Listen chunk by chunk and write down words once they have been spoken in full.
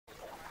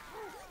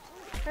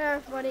Hello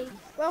everybody,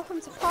 welcome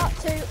to part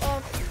 2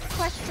 of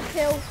Quest to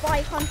kill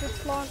 500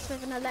 plants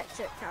with an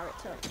electric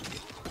character.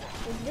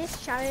 In this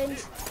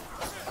challenge,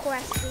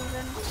 quest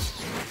even,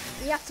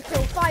 you have to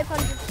kill 500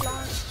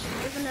 plants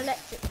with an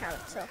electric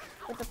character,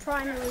 with the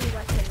primary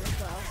weapon as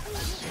well.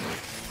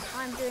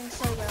 I'm doing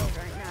so well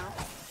right now,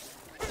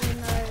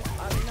 even though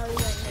I'm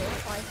nowhere near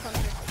 500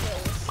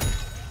 kills.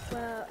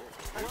 Well,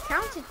 I've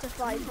counted to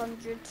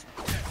 500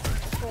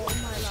 for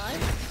my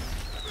life.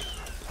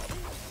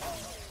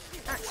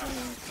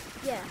 Actually,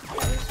 yeah, that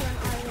was when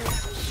I was,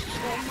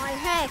 well, my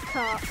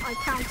haircut, I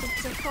counted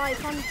to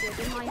 500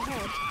 in my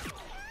head.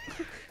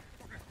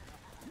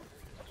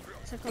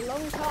 Took a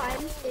long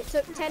time, it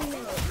took 10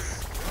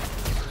 minutes.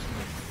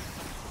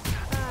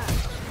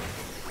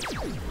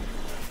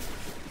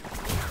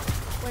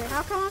 Wait,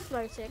 how come I'm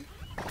floating?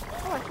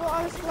 Oh, I thought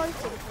I was floating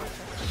for a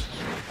second.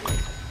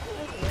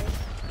 That's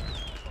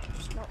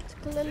weird.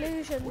 Optical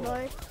illusion,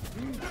 though.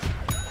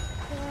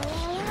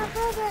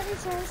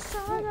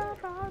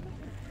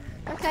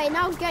 Okay,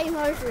 now game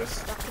over is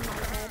stuck in my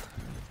head.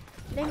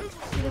 Link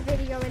to the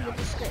video in the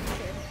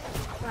description.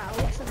 Wow,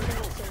 lots of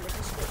links in the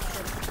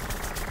description.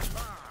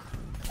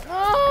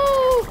 No!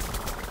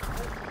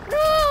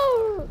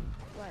 No!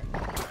 Right.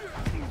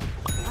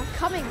 I'm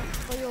coming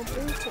for your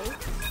booty.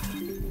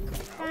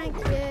 Thank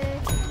you.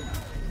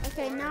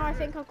 Okay, now I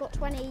think I've got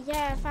 20.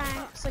 Yeah,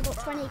 thanks. I got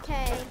 20k.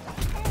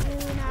 You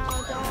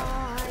now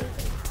die.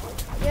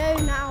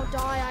 You now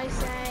die, I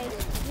say.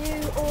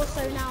 You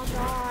also now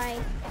die.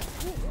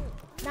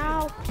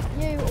 Now,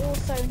 you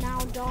also now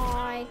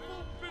die.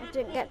 I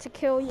didn't get to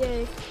kill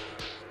you.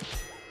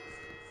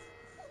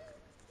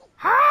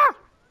 Ha!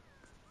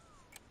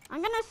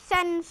 I'm gonna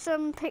send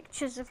some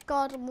pictures of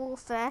Garden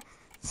Warfare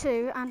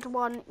 2 and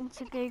 1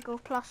 into Google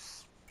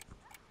Plus.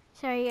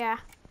 So yeah.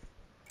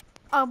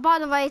 Oh, by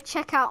the way,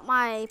 check out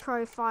my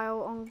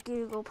profile on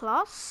Google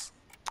Plus.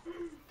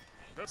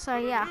 So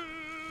yeah.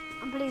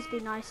 And please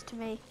be nice to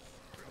me.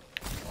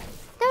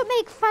 Don't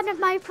make fun of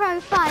my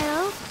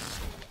profile.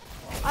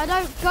 I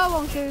don't go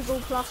on Google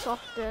Plus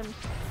often.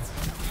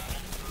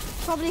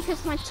 Probably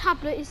because my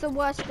tablet is the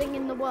worst thing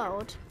in the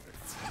world.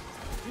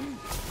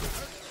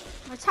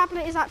 My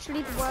tablet is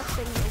actually the worst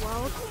thing in the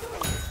world.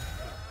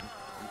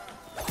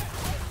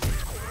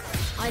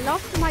 I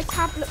loved my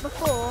tablet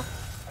before,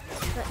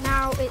 but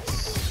now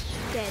it's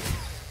dead.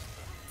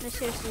 No,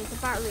 seriously, the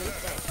battery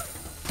is dead.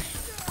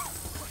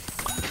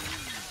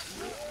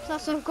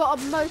 Plus I've got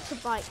a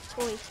motorbike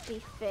toy to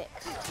be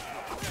fixed.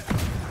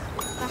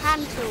 The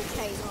handle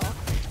came off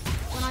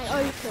when I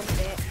opened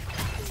it.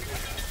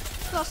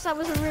 Plus that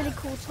was a really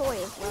cool toy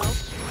as well.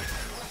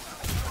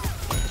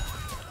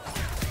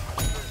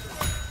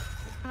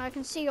 And I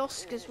can see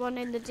Oscar's one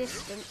in the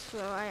distance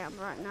where I am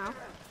right now.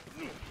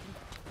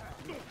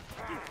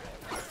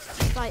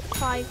 It's like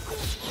 5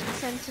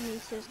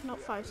 centimeters, not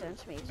 5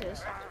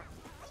 centimeters.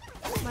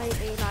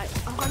 Maybe like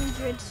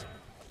 100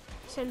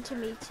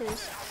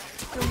 centimeters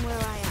from where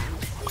I am.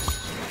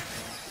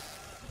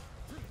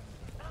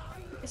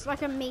 It's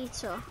like a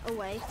meter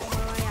away from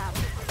where I am.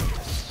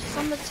 It's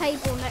on the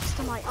table next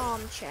to my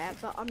armchair,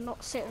 but I'm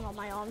not sitting on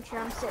my armchair,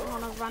 I'm sitting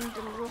on a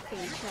random rocking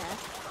chair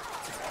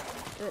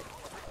that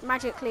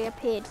magically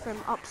appeared from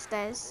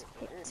upstairs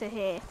to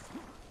here.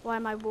 Why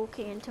am I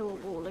walking into a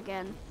wall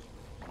again?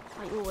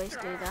 I always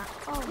do that.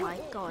 Oh my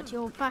god,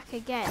 you're back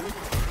again.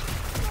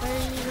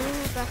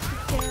 You're back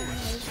again.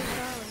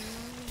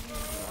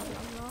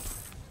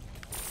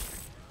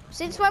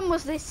 Since when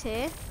was this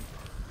here?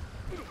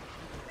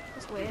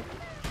 That's weird.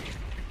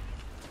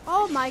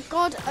 Oh my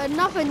god,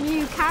 another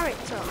new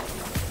character.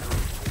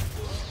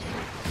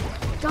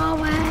 Go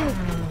away.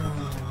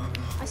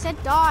 I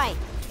said die.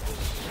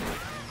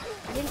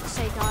 I didn't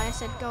say die, I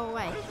said go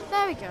away.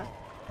 There we go.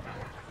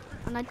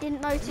 And I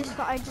didn't notice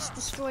that I just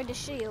destroyed a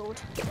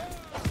shield.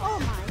 Oh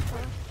my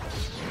god.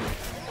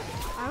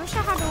 I wish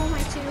I had all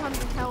my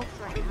 200 health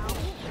right now.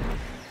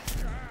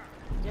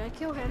 Did I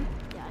kill him?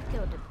 Yeah, I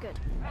killed him. Good.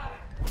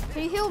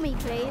 Can you heal me,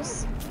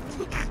 please?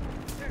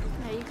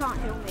 No, you can't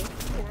heal me.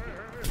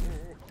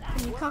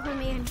 Can you cover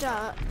me in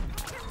dirt?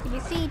 Can you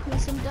feed me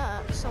some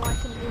dirt so I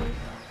can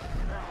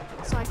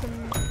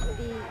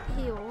be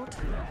healed?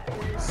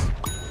 Please.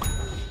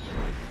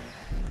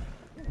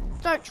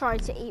 Don't try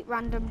to eat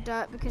random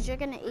dirt because you're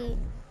gonna eat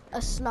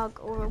a slug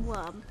or a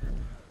worm.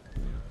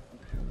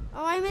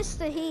 Oh, I missed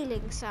the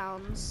healing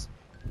sounds.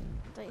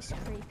 That is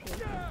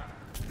creepy.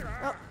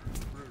 Oh.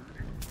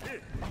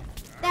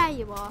 There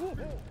you are.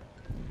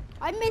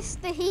 I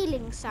missed the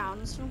healing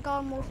sounds from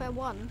Garden Warfare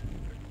 1.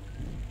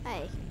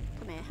 Hey,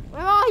 come here.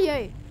 Where are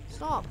you?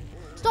 Stop.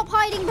 Stop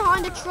hiding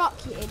behind a truck,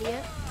 you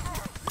idiot.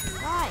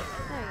 Right,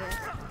 there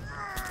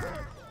you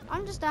go.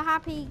 I'm just a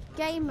happy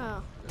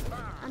gamer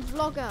and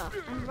vlogger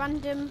and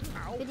random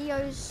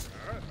videos,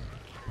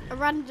 a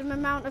random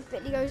amount of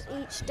videos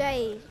each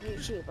day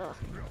YouTuber.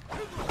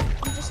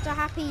 I'm just a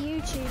happy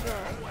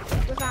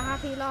YouTuber with a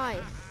happy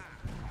life.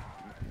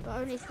 But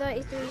only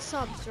 33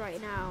 subs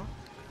right now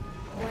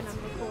when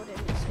I'm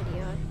recording this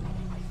video.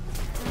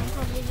 And I'm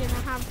probably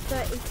gonna have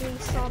 33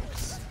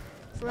 subs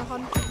for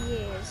 100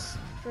 years,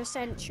 for a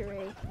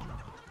century,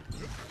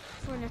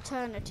 for an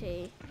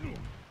eternity. And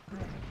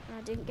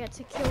I didn't get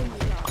to kill you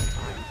last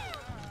time.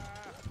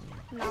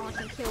 Now I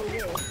can kill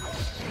you.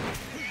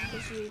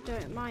 Because you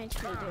don't mind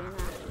me doing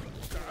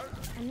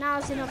that. And now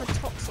there's another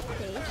toxic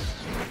pea.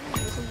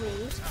 There's a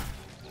weed.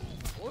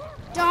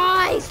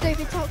 Die,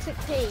 stupid toxic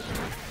pea!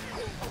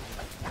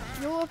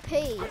 You're a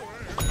pea.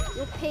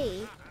 You're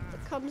pea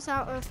that comes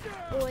out of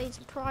boys'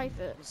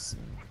 privates.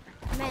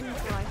 Men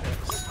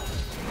privates.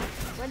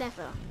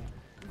 Whatever.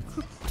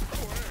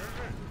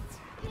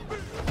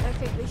 I don't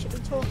think we should be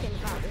talking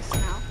about this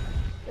now.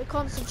 We're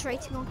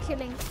concentrating on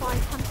killing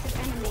 500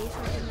 enemies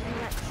with an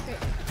electric...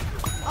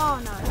 Oh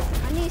no,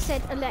 I nearly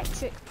said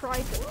electric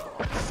private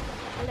box.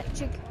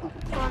 Electric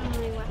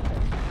primary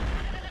weapon.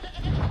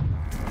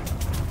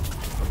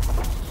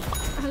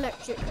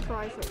 Electric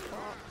private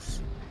box.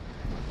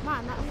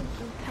 Man, that would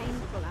be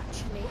painful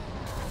actually.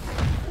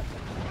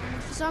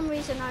 And for some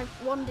reason I've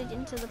wandered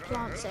into the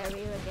plants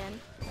area again.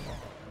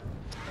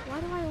 Why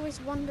do I always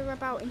wander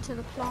about into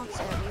the plants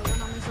area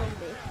when I'm a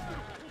zombie?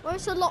 Well,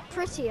 it's a lot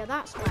prettier,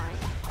 that's why.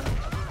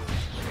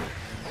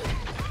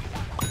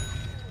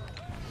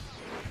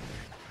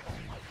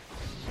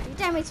 Do you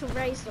dare me to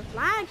raise the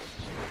flag?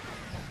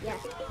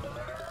 Yes.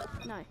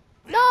 No.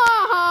 No!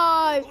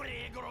 I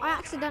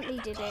accidentally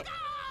did it.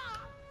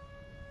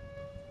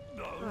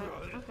 Right,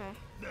 okay.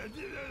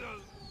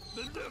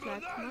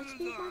 Flag, can I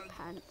take my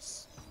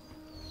pants?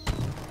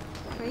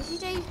 Crazy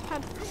Dave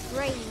had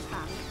train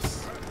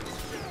pants.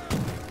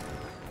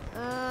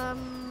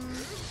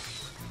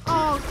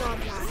 Oh god,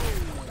 no.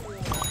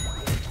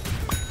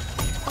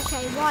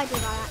 Okay, why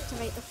did I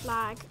activate the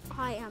flag?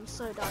 I am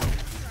so done.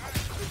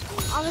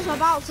 I was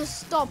about to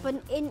stop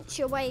an inch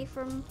away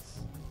from...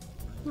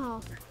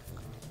 Oh.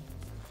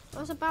 I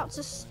was about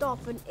to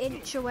stop an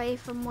inch away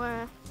from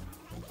where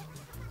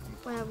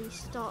we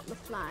start the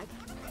flag.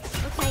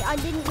 Okay, I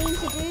didn't mean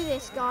to do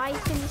this, guys.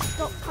 Can you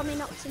stop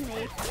coming up to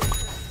me?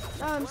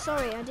 No, I'm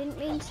sorry. I didn't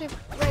mean to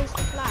raise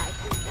the flag.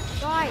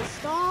 Guys,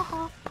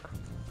 stop.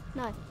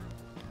 No.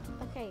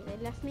 Okay, they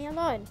left me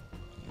alone.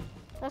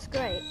 That's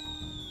great.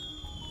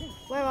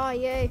 Where are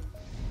you?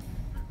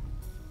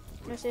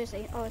 No,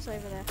 seriously. Oh, it's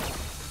over there.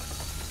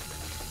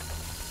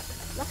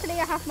 Luckily,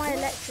 I have my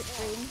electric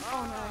beam.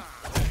 Oh, no.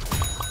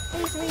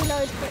 Please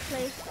reload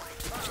quickly.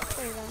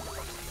 There we go.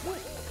 Oh,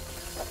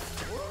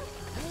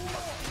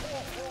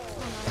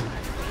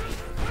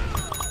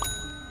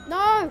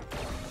 no.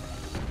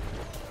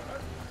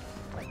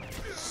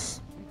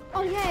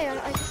 Oh yeah,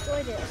 I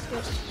destroyed it. That's good.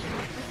 I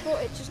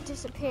thought it just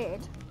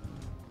disappeared,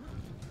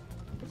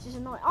 which is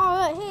annoying.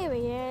 Oh, look, here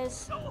he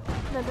is.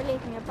 No,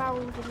 believe me, a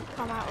barrel didn't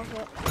come out of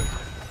it.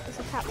 It's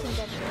a Captain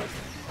Deadwood.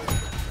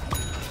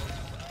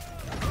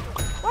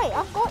 Wait,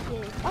 I've got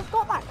you. I've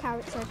got that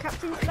character,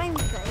 Captain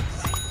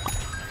Flameface.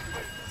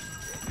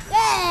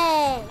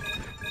 Yay!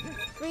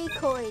 3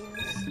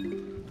 coins.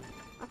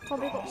 I've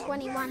probably got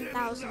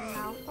 21,000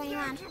 now.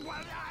 21.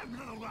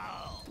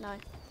 No.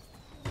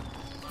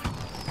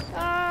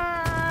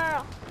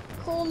 Ah!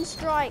 Corn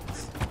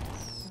strikes.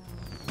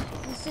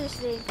 And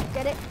seriously,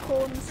 get it?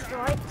 Corn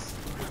strikes.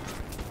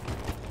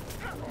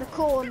 The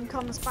corn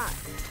comes back.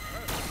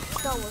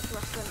 Star Wars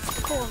reference.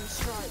 Corn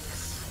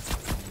strikes.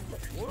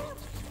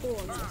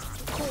 Corn.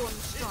 The corn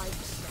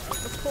strikes.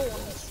 The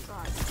corn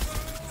strikes.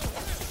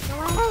 Go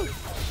away!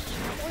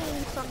 Go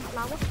away,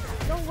 sunflower.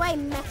 Go away,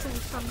 metal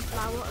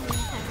sunflower. I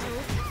mean petal.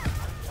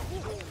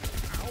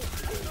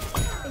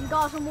 In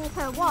Garden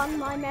Warfare 1,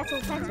 my metal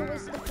petal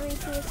is the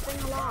creepiest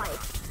thing alive.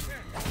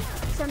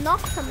 It's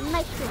enough to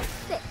make you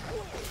sick.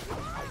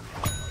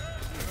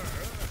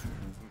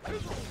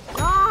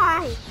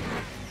 Die!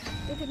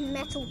 Stupid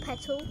metal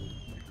petal.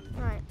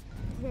 Right,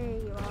 here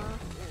you are.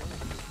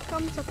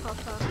 Come to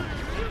Papa.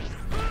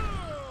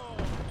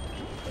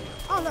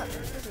 Oh look,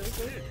 this is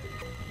easy.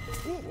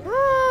 Oh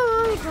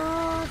my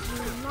god,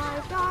 you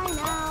might die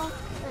now.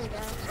 There you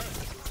go.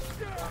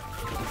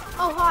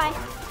 Oh hi.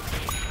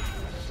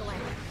 Away.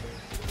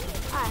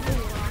 Ah, here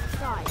you are.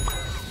 Die.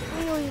 Give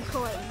me all your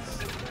coins.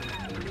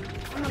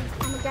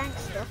 I'm a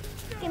gangster.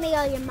 Give me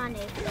all your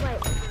money.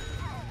 Wait.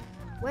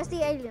 Where's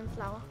the alien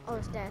flower? Oh,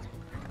 it's dead.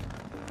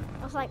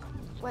 I was like,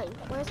 wait,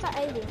 where's that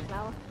alien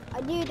flower?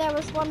 I knew there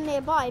was one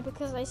nearby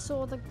because I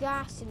saw the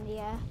gas in the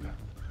air.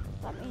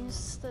 That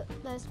means that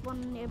there's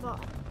one nearby.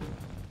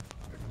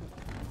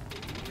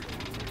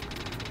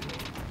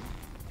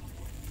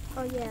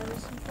 Oh yeah,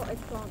 there's some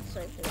potted plants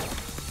over there.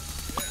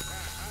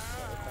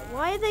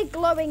 Why are they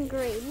glowing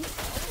green?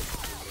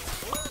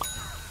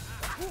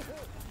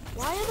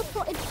 Why are the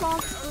potted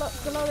plants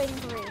glowing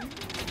green?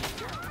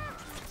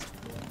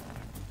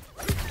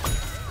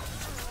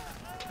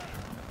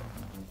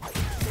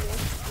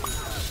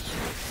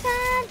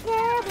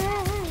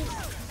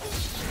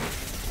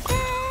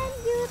 Can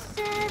you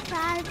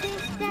survive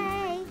this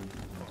day?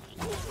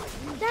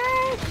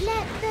 Don't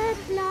let the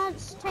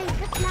plants take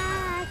the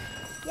flag.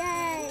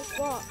 Yay!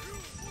 What?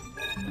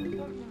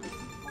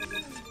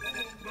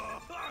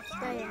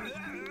 Stay in.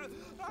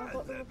 I've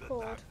got the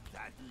record.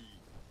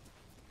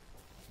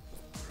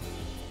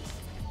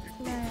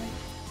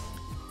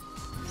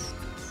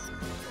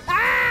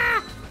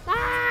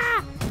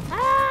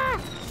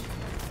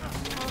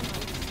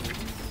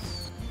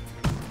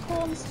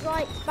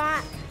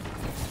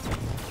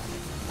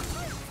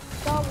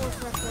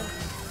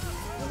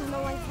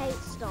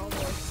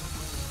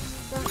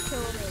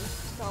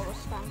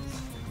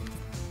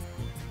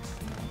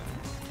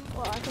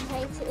 can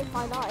hate it if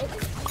I like.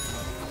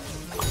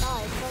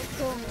 Guys, don't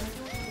kill me.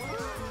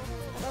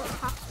 I don't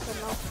have to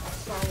love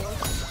Star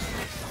Wars.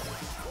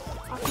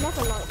 I've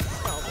never liked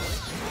Star Wars.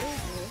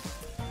 Really.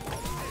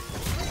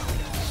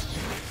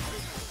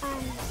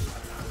 And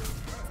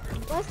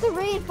where's the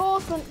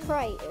reinforcement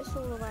crate? It's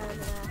all the way over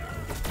there.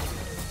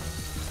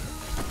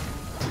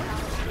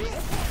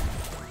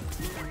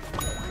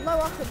 Blow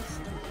up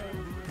instantly.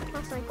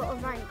 Plus I got a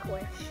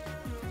vanquish.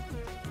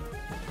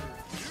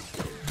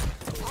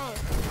 Oh,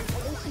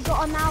 at least we've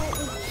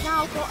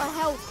now got a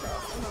helper.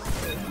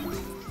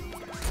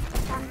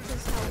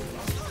 Santa's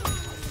helper.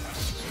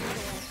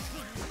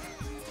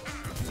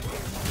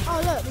 Oh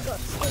look, we got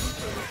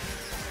Stinky.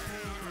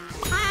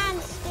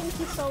 And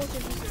Stinky Soldier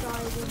just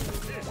died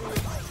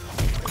immediately.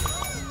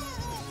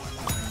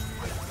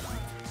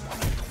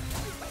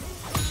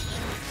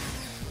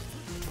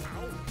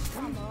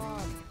 Come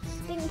on.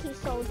 Stinky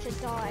Soldier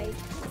died.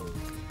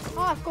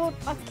 Oh,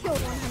 I've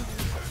killed 100.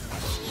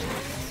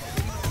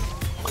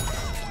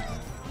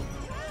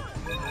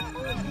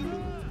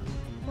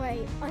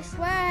 Wait, I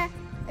swear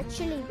a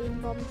chili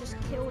bean bomb just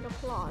killed a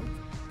plant.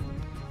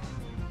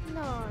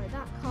 No,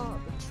 that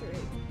can't be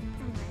true.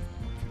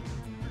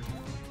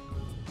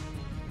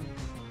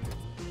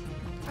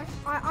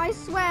 I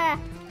swear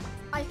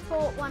I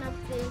thought one of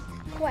the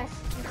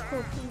quests was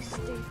called Be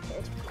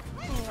Stupid.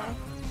 Anyway.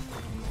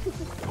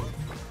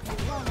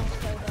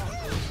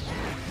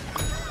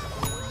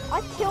 I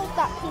killed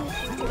that piece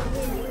really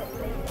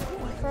quickly.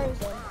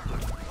 Frozen.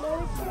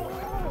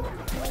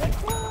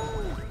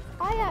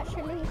 I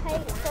actually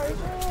hate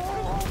Frozen.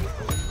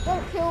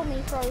 Don't kill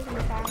me, Frozen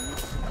fans.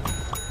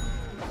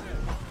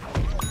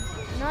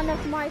 None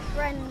of my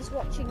friends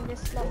watching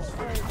this loves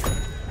Frozen.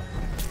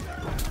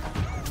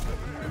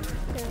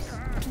 Because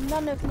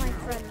none of my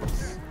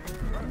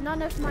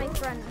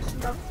friends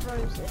love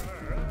Frozen.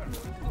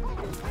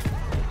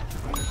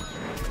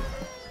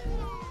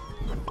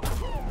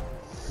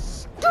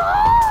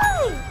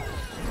 Die!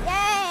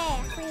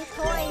 Yeah! 3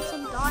 coins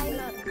and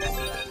diamonds.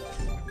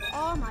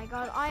 Oh my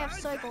god, I have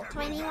so got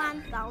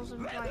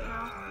 21,000 right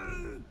now.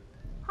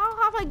 How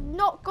have I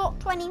not got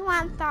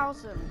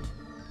 21,000?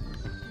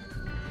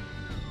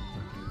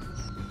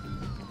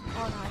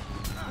 Oh no,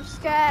 I'm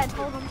scared.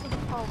 Hold on to the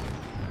pole.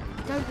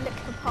 Don't lick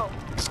the pole.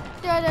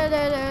 Da, da,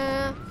 da,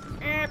 da.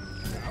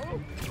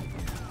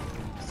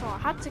 So I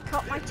had to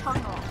cut my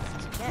tongue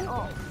off to get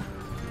off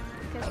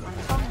because my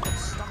tongue was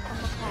stuck on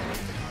the pole.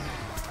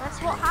 That's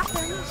what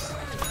happens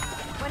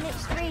when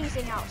it's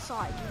freezing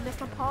outside. You lick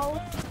a pole,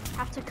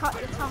 have to cut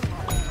your tongue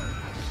off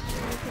so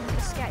you can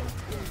escape.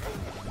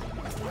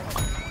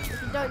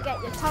 If you don't get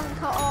your tongue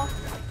cut off,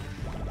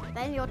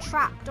 then you're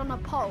trapped on a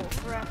pole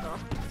forever.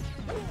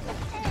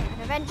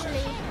 And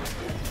eventually,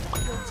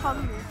 your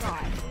tongue will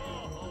die.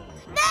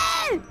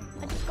 No!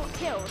 I just got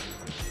killed.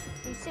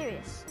 Are you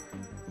serious?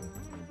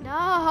 No!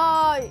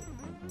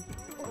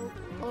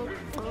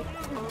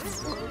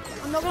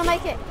 I'm not gonna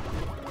make it.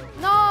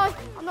 No!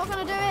 I'm not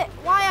gonna do it.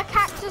 Why are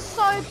cactus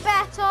so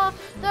better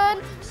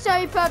than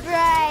Super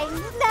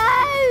Brains?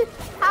 No!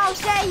 How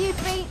dare you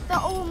beat the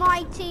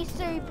almighty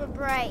Super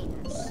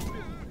Brains?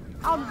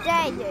 How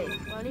dare you?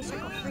 Well, at least I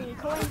got 3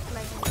 coins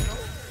later.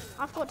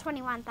 I've got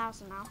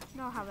 21,000 now.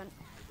 No, I haven't.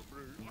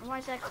 And why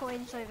is there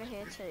coins over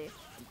here too?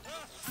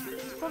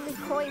 There's probably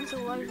coins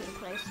all over the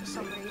place for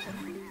some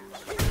reason.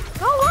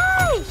 Go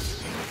away!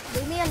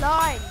 Leave me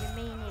alone, you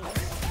meanies.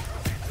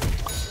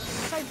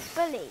 So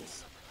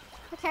bullies.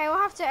 Okay, we'll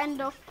have to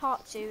end off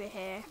part 2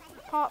 here.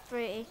 Part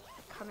 3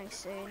 coming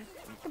soon.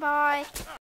 Goodbye.